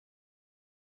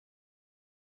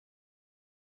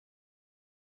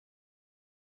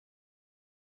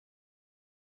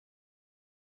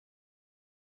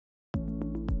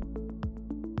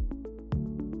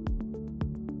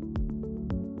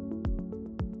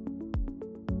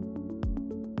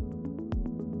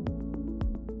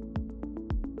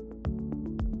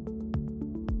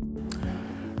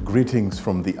Greetings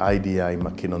from the IDI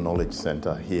Makino Knowledge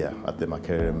Center here at the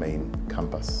Makerere main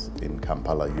campus in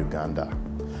Kampala, Uganda.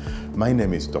 My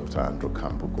name is Dr. Andrew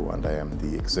Kambugu and I am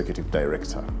the Executive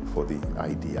Director for the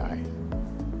IDI.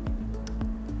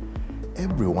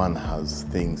 Everyone has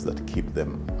things that keep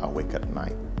them awake at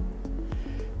night.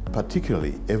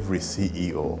 Particularly, every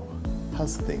CEO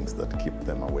has things that keep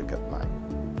them awake at night.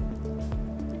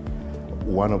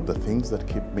 One of the things that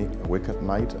keep me awake at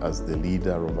night as the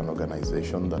leader of an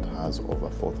organization that has over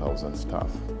 4,000 staff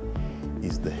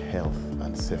is the health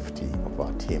and safety of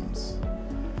our teams.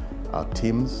 Our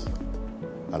teams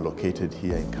are located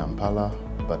here in Kampala,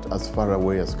 but as far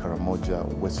away as Karamoja,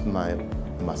 West Nile,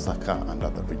 Masaka, and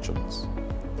other regions.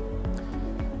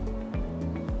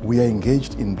 We are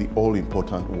engaged in the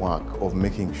all-important work of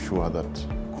making sure that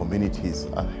communities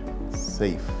are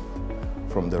safe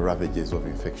from the ravages of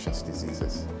infectious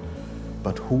diseases.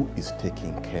 But who is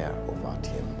taking care of our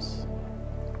teams?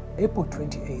 April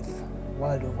 28th,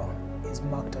 world over, is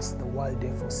marked as the World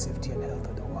Day for Safety and Health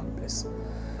at the Workplace.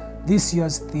 This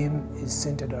year's theme is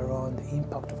centered around the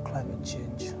impact of climate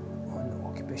change on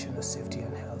occupational safety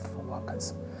and health for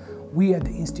workers. We at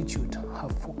the Institute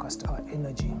have focused our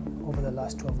energy over the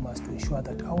last 12 months to ensure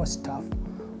that our staff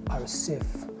are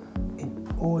safe in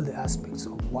all the aspects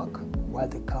of work while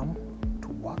they come to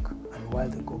work and while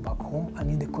they go back home, and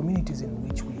in the communities in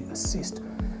which we assist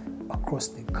across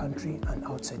the country and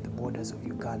outside the borders of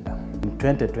Uganda. In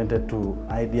 2022,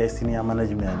 IDI senior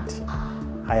management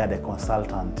hired a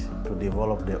consultant to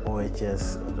develop the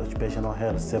OHS, the Occupational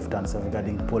Health, Safety and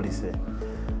Safeguarding Policy.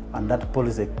 And that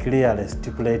policy clearly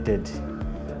stipulated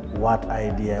what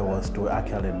IDI was to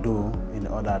actually do in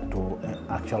order to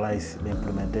actualize the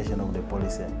implementation of the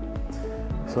policy.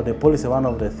 So the policy, one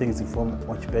of the things, formed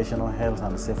Occupational Health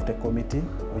and Safety Committee,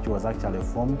 which was actually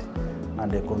formed, and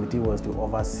the committee was to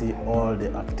oversee all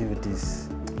the activities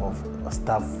of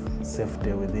staff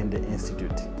safety within the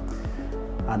Institute.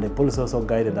 And the policy also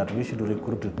guided that we should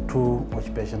recruit 2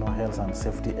 occupational health and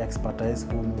safety expertise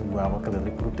whom we have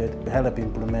actually recruited to help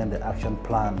implement the action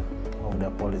plan of the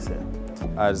policy.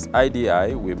 As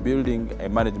IDI, we're building a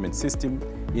management system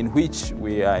in which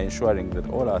we are ensuring that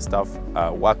all our staff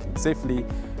are working safely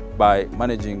by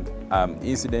managing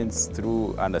incidents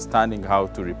through understanding how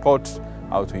to report,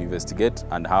 how to investigate,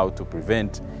 and how to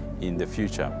prevent in the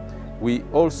future. We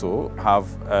also have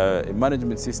a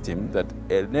management system that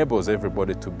enables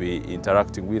everybody to be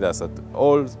interacting with us at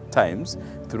all times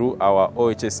through our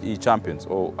OHSE champions,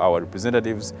 or our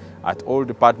representatives at all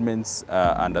departments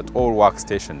and at all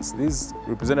workstations. These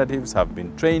representatives have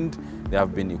been trained, they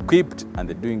have been equipped, and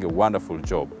they're doing a wonderful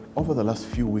job. Over the last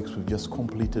few weeks, we've just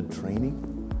completed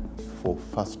training for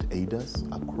first aiders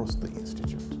across the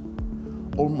Institute.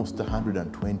 Almost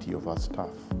 120 of our staff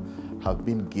have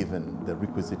been given the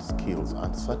requisite skills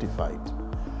and certified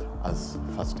as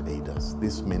first aiders.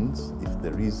 This means if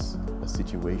there is a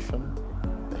situation,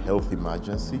 a health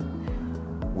emergency,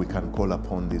 we can call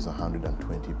upon these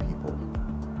 120 people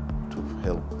to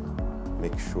help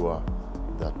make sure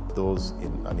that those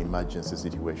in an emergency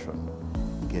situation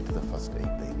get the first aid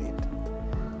they need.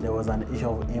 There was an issue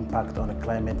of impact on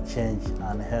climate change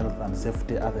and health and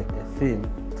safety as a theme.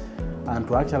 And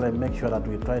to actually make sure that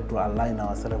we try to align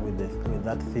ourselves with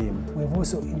that theme. We've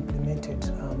also implemented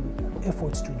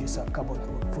efforts to reduce our carbon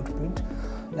footprint,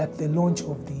 like the launch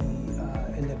of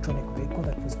the electronic vehicle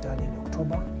that was done in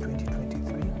October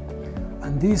 2023.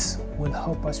 And this will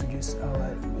help us reduce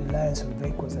our reliance on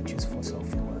vehicles that use fossil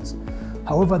fuels.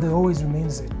 However, there always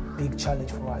remains a big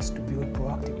challenge for us to build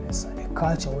proactiveness, a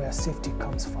culture where safety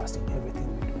comes first in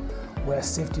everything we do, where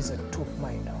safety is at top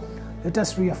mind. Let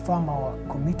us reaffirm our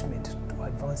commitment to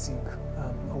advancing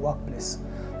a workplace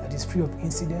that is free of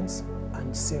incidents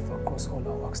and safe across all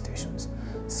our workstations.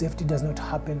 Safety does not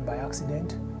happen by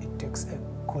accident. It takes a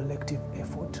collective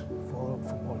effort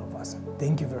from all of us.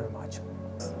 Thank you very much.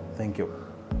 Thank you.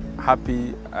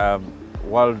 Happy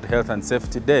World Health and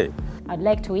Safety Day. I'd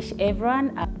like to wish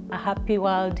everyone a happy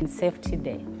World Safety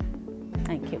Day.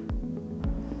 Thank you.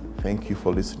 Thank you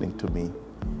for listening to me,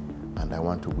 and I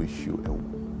want to wish you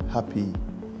a happy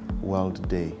World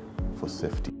Day for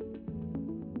Safety.